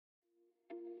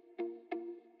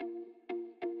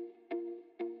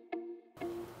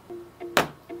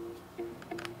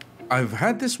I've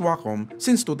had this Wacom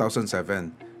since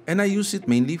 2007 and I use it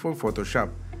mainly for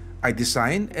Photoshop. I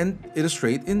design and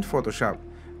illustrate in Photoshop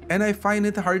and I find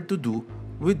it hard to do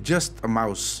with just a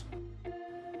mouse.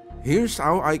 Here's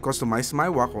how I customize my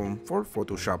Wacom for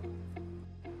Photoshop.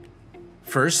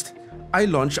 First, I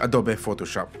launch Adobe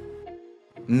Photoshop.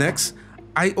 Next,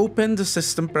 I open the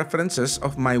system preferences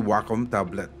of my Wacom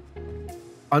tablet.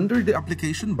 Under the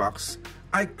application box,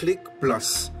 I click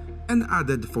plus and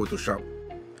added Photoshop.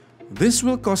 This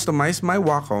will customize my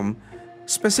Wacom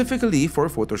specifically for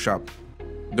Photoshop.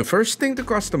 The first thing to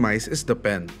customize is the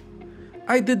pen.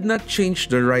 I did not change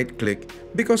the right click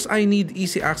because I need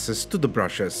easy access to the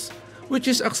brushes, which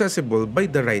is accessible by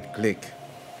the right click.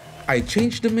 I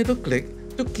changed the middle click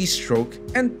to keystroke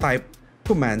and type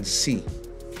Command C.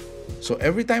 So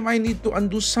every time I need to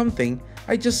undo something,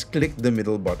 I just click the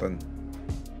middle button.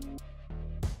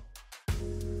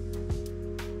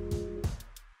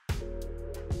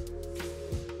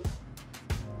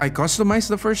 I customize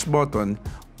the first button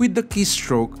with the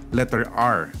keystroke letter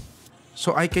R,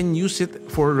 so I can use it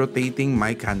for rotating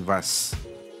my canvas.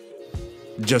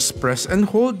 Just press and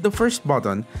hold the first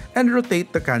button and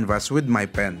rotate the canvas with my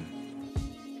pen.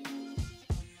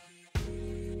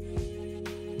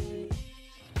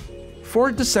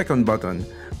 For the second button,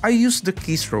 I use the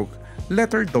keystroke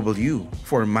letter W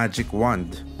for Magic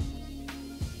Wand.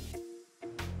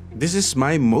 This is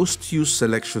my most used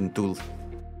selection tool.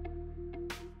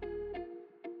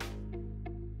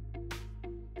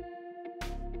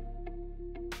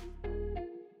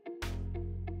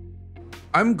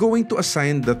 I'm going to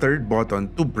assign the third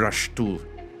button to Brush tool.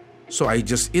 So I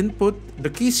just input the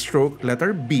keystroke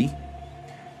letter B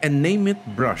and name it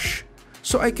Brush,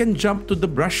 so I can jump to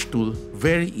the Brush tool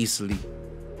very easily.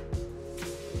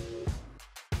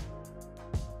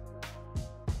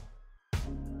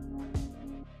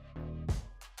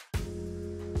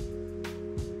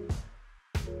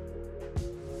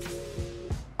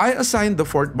 I assigned the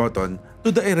fourth button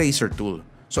to the Eraser tool,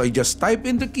 so I just type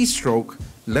in the keystroke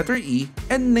letter E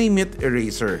and name it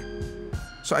Eraser,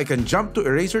 so I can jump to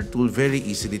Eraser tool very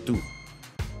easily too.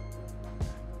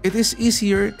 It is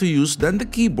easier to use than the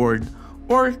keyboard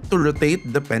or to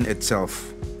rotate the pen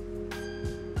itself.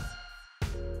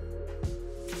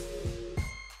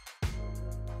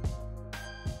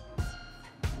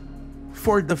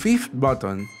 For the fifth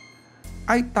button,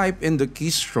 I type in the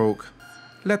keystroke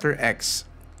letter X.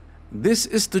 This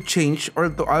is to change or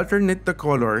to alternate the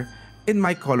color in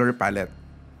my color palette.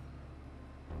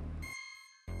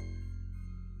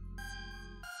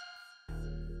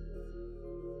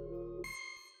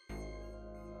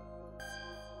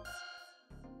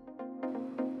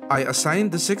 I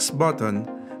assigned the sixth button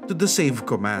to the Save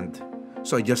command,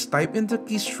 so I just type in the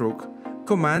keystroke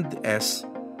Command S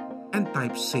and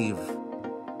type Save.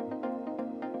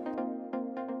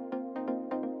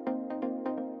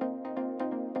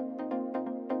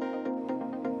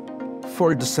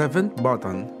 For the seventh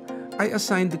button, I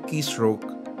assigned the keystroke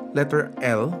letter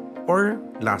L or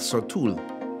Lasso tool.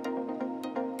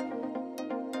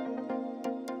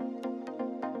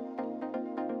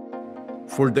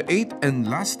 For the eighth and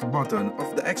last button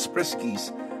of the Express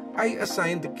keys, I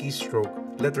assigned the keystroke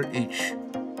letter H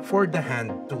for the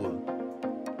Hand tool.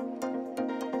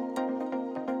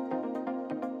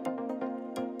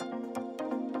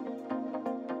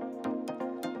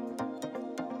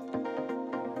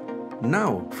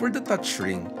 Now, for the touch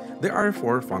ring, there are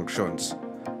 4 functions.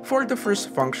 For the first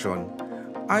function,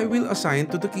 I will assign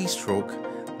to the keystroke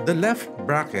the left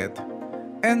bracket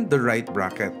and the right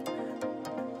bracket.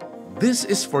 This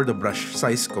is for the brush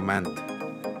size command.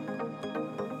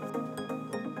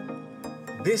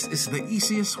 This is the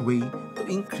easiest way to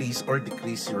increase or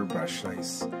decrease your brush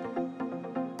size.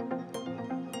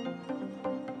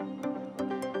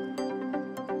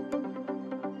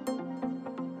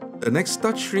 The next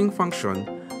touch ring function,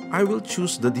 I will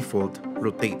choose the default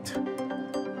rotate.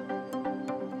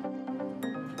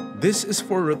 This is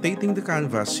for rotating the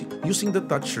canvas using the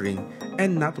touch ring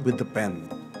and not with the pen.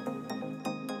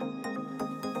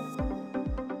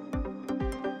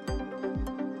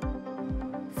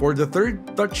 For the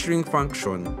third touch ring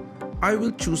function, I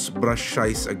will choose brush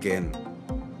size again.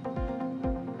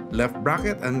 Left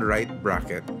bracket and right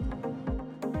bracket.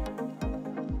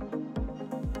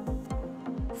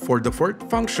 For the fourth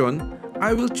function,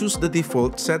 I will choose the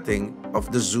default setting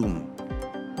of the zoom.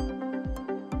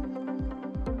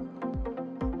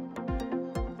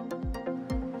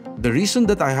 The reason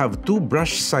that I have 2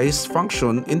 brush size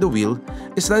function in the wheel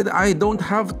is that I don't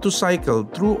have to cycle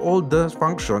through all the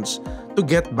functions to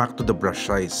get back to the brush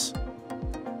size.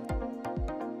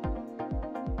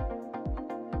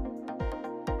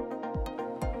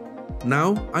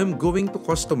 Now, I'm going to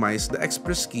customize the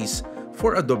express keys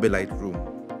for Adobe Lightroom.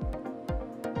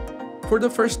 For the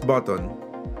first button,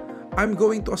 I'm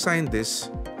going to assign this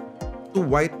to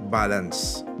white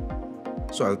balance.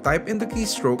 So I'll type in the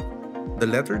keystroke, the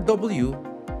letter W,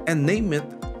 and name it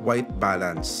white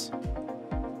balance.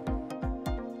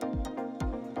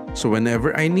 So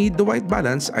whenever I need the white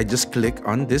balance, I just click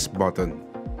on this button.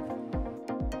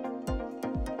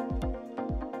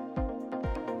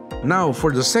 Now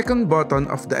for the second button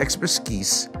of the express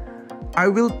keys, I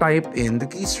will type in the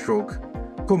keystroke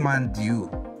Command U.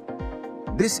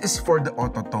 This is for the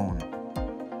auto tone.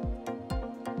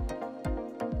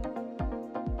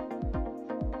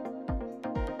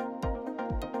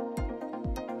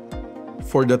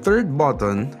 For the third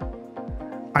button,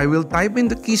 I will type in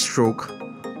the keystroke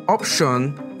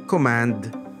Option,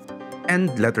 Command,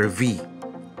 and letter V.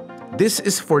 This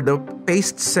is for the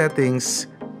paste settings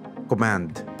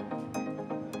command.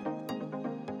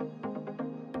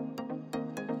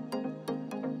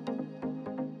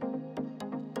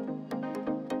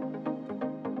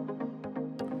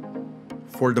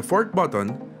 For the fourth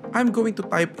button, I'm going to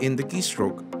type in the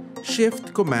keystroke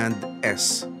Shift Command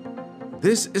S.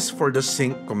 This is for the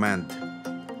sync command.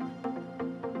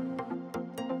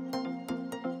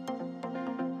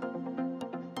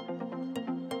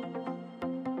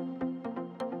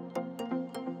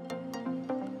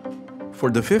 For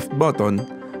the fifth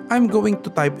button, I'm going to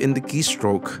type in the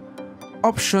keystroke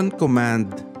Option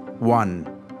Command 1.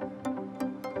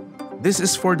 This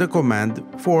is for the command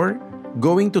for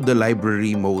going to the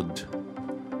library mode.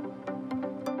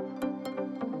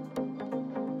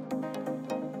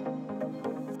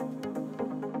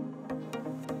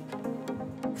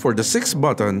 For the sixth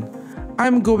button,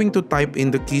 I'm going to type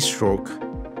in the keystroke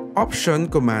Option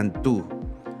Command 2.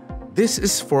 This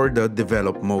is for the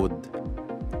develop mode.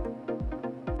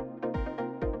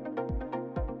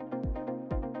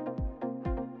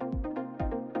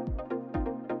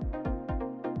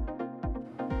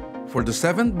 For the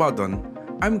seventh button,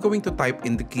 I'm going to type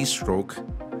in the keystroke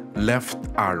left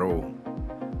arrow.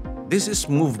 This is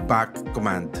move back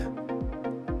command.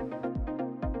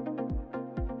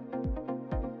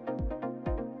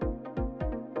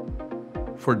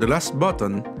 For the last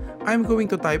button, I'm going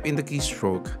to type in the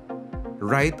keystroke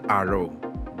right arrow.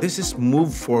 This is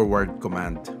move forward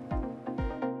command.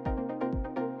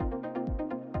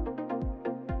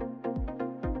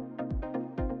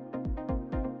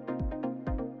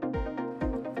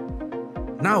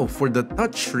 Now for the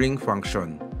touch ring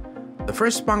function. The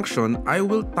first function, I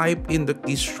will type in the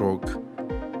keystroke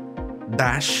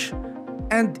dash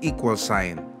and equal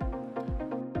sign.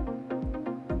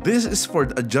 This is for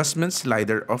the adjustment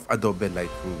slider of Adobe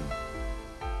Lightroom.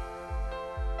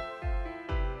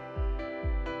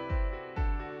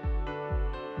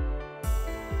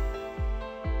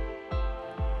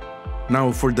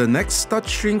 Now for the next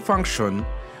touch ring function,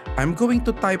 I'm going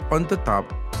to type on the top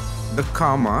the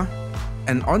comma,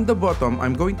 and on the bottom,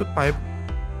 I'm going to type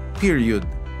period.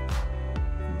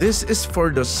 This is for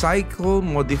the cycle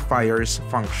modifiers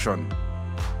function.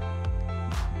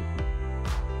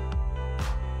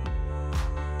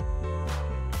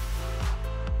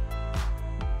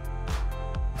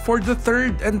 For the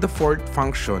third and the fourth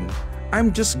function,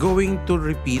 I'm just going to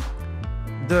repeat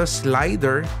the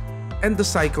slider and the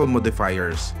cycle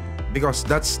modifiers because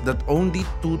that's the only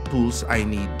two tools I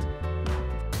need.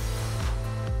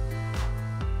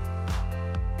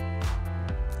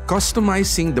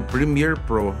 Customizing the Premiere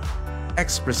Pro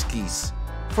express keys.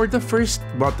 For the first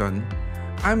button,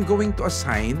 I'm going to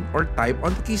assign or type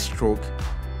on the keystroke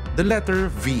the letter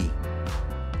V.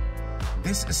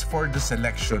 This is for the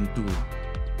selection tool.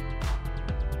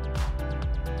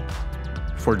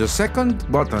 For the second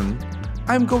button,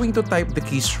 I'm going to type the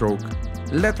keystroke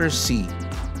letter C.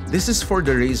 This is for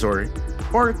the razor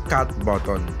or cut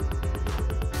button.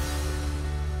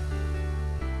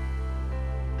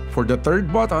 For the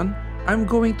third button, I'm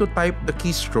going to type the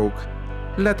keystroke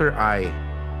letter I.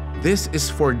 This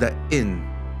is for the in.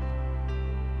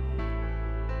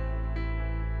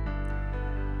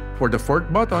 For the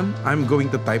fourth button, I'm going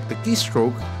to type the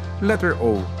keystroke letter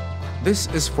O.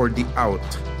 This is for the out.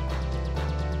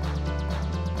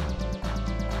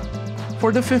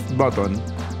 For the fifth button,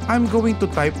 I'm going to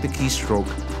type the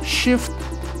keystroke Shift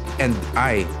and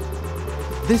I.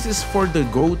 This is for the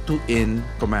go to in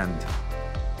command.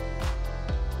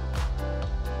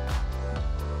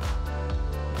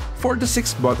 For the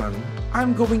sixth button,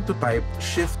 I'm going to type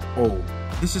Shift O.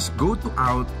 This is go to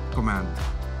out command.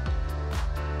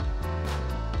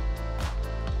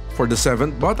 For the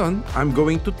seventh button, I'm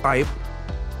going to type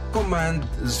Command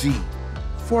Z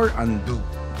for undo.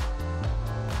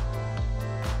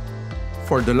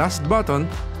 For the last button,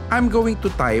 I'm going to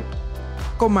type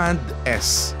Command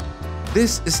S.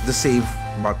 This is the save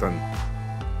button.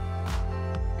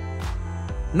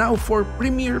 Now for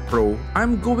Premiere Pro,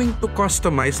 I'm going to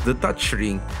customize the touch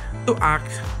ring to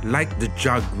act like the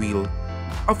jog wheel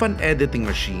of an editing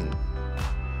machine.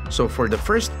 So for the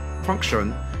first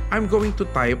function, I'm going to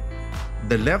type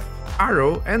the left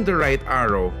arrow and the right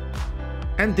arrow,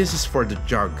 and this is for the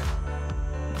jog.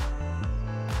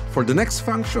 For the next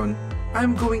function,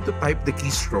 I'm going to type the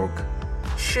keystroke,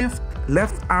 shift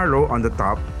left arrow on the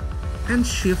top, and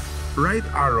shift right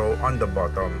arrow on the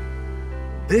bottom.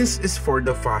 This is for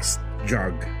the fast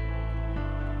jog.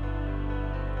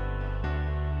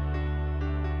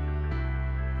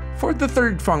 For the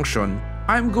third function,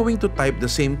 I'm going to type the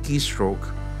same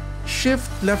keystroke, shift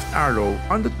left arrow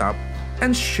on the top,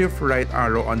 and shift right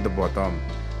arrow on the bottom.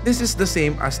 This is the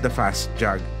same as the fast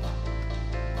jog.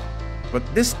 But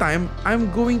this time,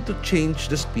 I'm going to change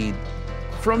the speed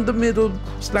from the middle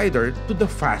slider to the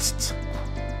fast.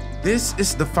 This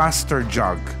is the faster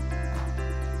jog.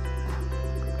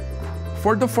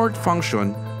 For the fourth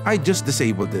function, I just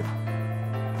disabled it.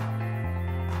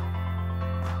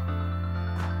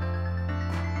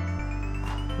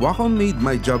 Wacom made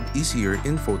my job easier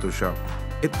in Photoshop.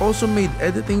 It also made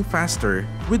editing faster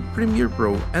with Premiere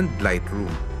Pro and Lightroom.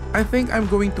 I think I'm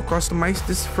going to customize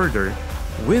this further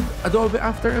with Adobe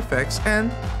After Effects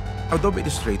and Adobe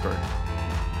Illustrator.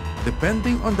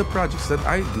 Depending on the projects that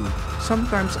I do,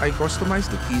 sometimes I customize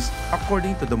the keys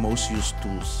according to the most used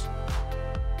tools.